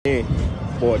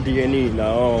But DNA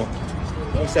now.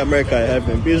 What's America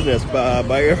having business by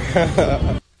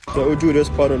so we do this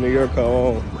part of New York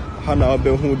Hana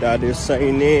be who that is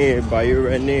saying by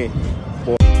your name.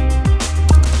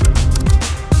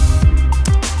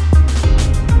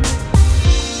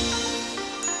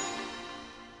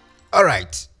 All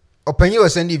right. Open you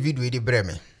send the video di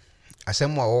breme.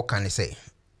 Asem wa can say.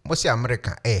 Most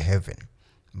America heaven.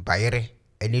 Bayere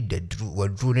any the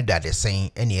drew ni that is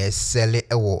saying any sell it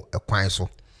a kwan so.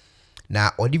 Na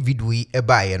odi video yi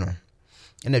buy no.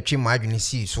 Na twi madwene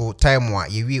see so time wa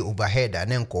ye wi overhead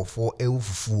and nkofo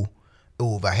ewufufu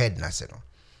overhead na se no.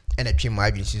 Na twi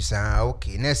madwene see sa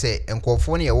okay na se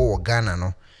nkofo ne ye wo Ghana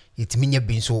no yetimi nya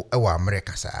bi so e wa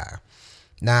America sa.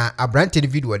 Na abrante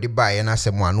video de buy na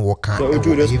se mo anu wo kan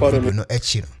video no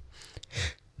echi no.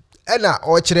 Na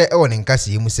o kire e won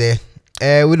nkase mu se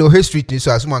we lo history ni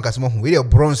so asuma nkase mo hu we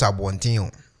Bronx abonten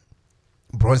o.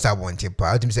 Bronx abonten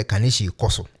pa atimi se Kaneshie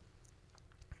koso.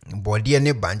 Body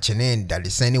ne banchene that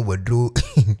is sending wadru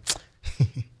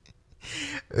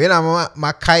when I'm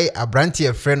makai abranti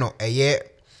a friend or a year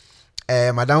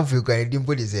madam Fuka and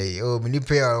dimple say oh many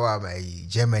pay my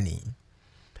Germany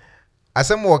as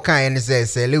some more kind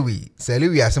say Louis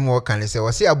as some more kind say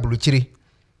was say a bluchiri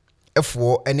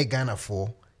F4 any Ghana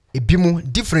for a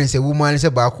bimu difference a woman say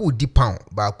baku di pound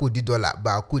baku di dollar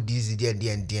baku di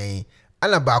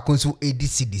and a baku so 80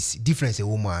 cedis difference a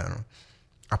woman.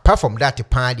 Apart from that,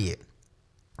 party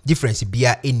difference be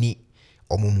any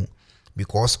omumu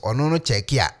because ono no check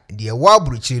ya the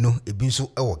wabruchi no ebi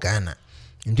so e Ghana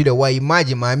into the way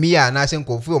imagine mami ya na sen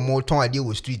kofu omo ton ade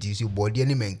wo street you body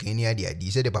any menkani ade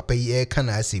say the papa e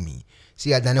kana asemi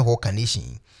see adane ho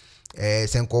Kaneshie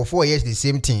sen kofu yes the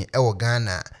same thing e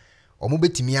Ghana omo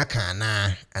betimi aka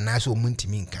na ana so omo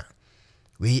ntimi nka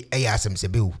we e ya asem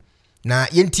sebewu na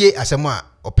yentie asem a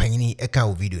opanyini e ka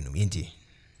o video no yentie.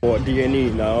 What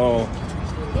DNA now?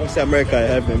 What's America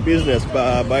having business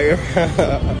by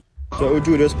so we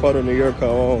do this part of New York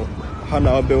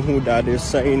Hana be who that is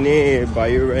saying by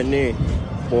your name.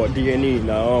 What DNA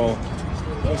now?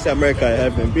 What's America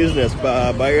having business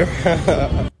by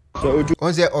so we do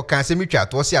on say o can say me twa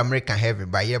to say America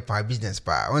having by your business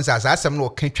pa on say asem no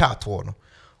kan twa to no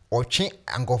o twe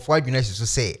angofo adwena so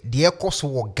say de ekoso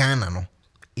wo Ghana no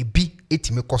ebi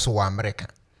etimi koso wo America.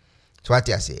 So what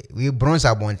I say, we Bronx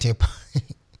abonten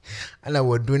ala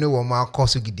we do ne wo ma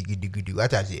koso gidi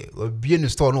what I say we be in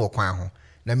store no kwan ho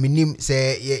na minim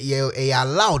say ye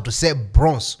allowed to say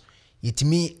Bronx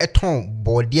yitimi eton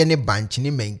body ne banch ne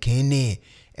menken ne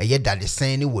eye dade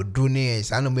san ne we do ne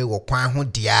sa no me wo kwan ho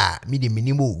dia me de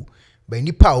minim o ba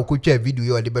nipa okotwa video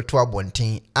ye o de beto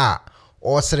abonten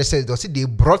or say they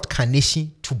brought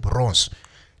Kaneshie to Bronx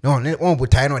no ne won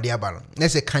botai no de abalo na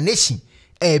say Kaneshie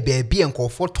baby and call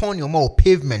for Tony or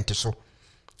pavement so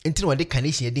until one day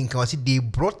Kaneshie didn't come. They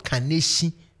brought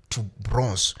Kaneshie to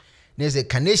Bronx. There's a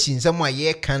Kaneshie in some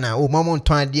way, kana oh, Mamma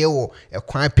Tony dear or a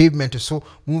quiet pavement so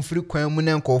moon free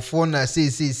quamunan call for na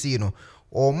say no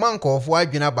or man call for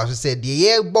Junabas said the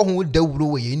year born with the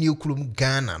way in New Klum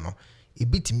Ghana no a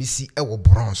bit missy our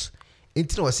Bronx.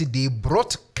 Until they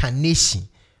brought Kaneshie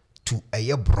to a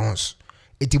year Bronx.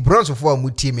 It's Bronx for a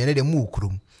mutim and a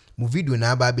mukrum. Video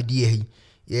na ba be die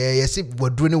yes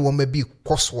wadro ne wo ma bi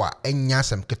koso a enya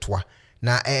asem ketwa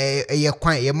na ye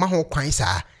kwan ye ma ho kwan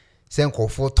saa se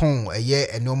nkofo ton ye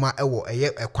enoma ewo ye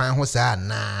kwan ho saa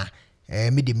na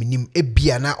me de minim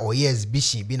ebia na oye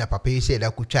exhibition bi na papa yi se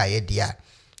da kutwa ye dia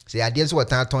se ade so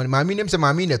watan ton ma minim se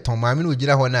ma mi ne ton ma mi no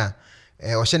gira ho na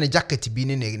o hye ne jacket bi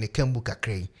ne kambu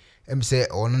kakrai em se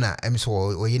ono na em so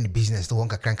oye ne business to won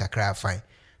kakra fine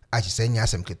a se nya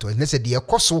asem ketwa ne se de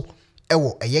koso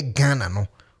ewo eye Ghana no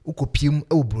ukopiem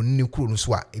ewo broni ne kuro no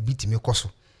so a ebitimi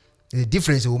koso the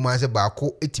difference wo man say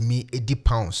baako etimi 80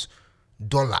 pounds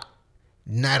dollar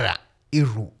naira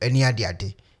euro any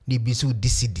ade ne bi so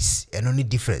cedis eno ne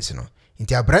difference no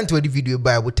nti abrant we video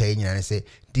ba abotai nyina ne say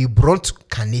they brought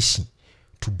Kaneshie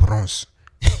to Bronx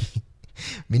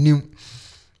minim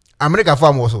America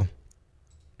farm also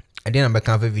I didn't make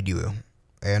a video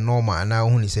normal na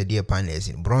hu ni say dey panels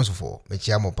in Bronx for me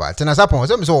chia mo pa tena sapon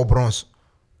say me so Bronx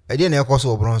e dey na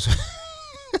ekoso Bronx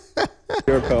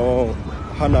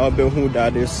Hana be who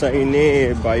that is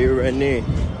saying by your name.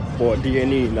 What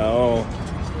DNA now?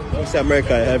 What's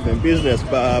America having business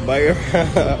by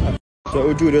so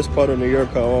we do this part of New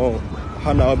York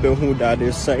Hana be who that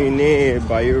is saying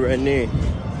by your name.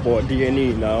 What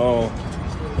DNA now?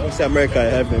 What's America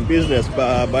having business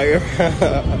by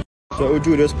so we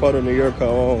do this part of New York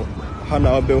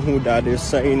Hana be who that is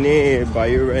saying by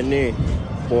your name.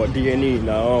 What DNA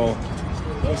now?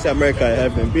 What's America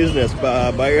having business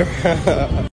by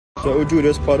So we do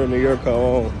this part of New York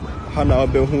how now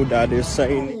be who that is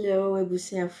saying. Hello,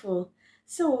 ebusiafo.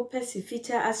 So pesi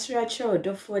fita asracha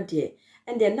odofo de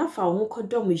and then na fa ho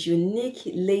kodom unique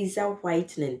laser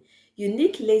whitening.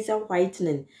 Unique laser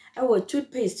whitening. Our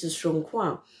toothpaste stronko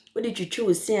a wo de twitwi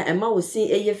wo sin a ema wo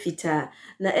sin eye fita.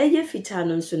 Na eye fita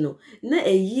no nso no na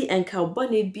eyi enka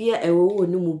bone bia ewo wo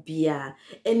no mu bia.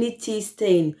 Any tea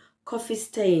stain, coffee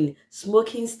stain,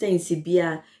 smoking stain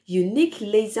sibia. Unique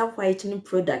laser whitening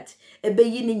product. Ebe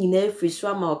yi ni nyina free so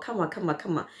ama kama.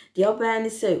 The obani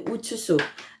say utu so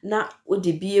na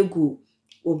odi bi egu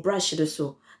o brush do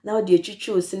so. Na odi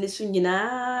etwitwi o sine so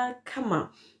nyina kama.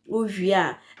 Uwie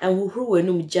a enhuhuru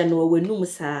wenum gya no wenum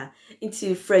saa.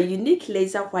 Nti fra unique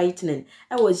laser whitening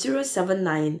e was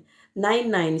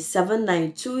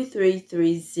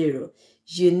 07999792330.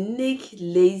 Unique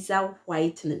laser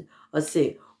whitening or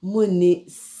say muni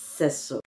seso.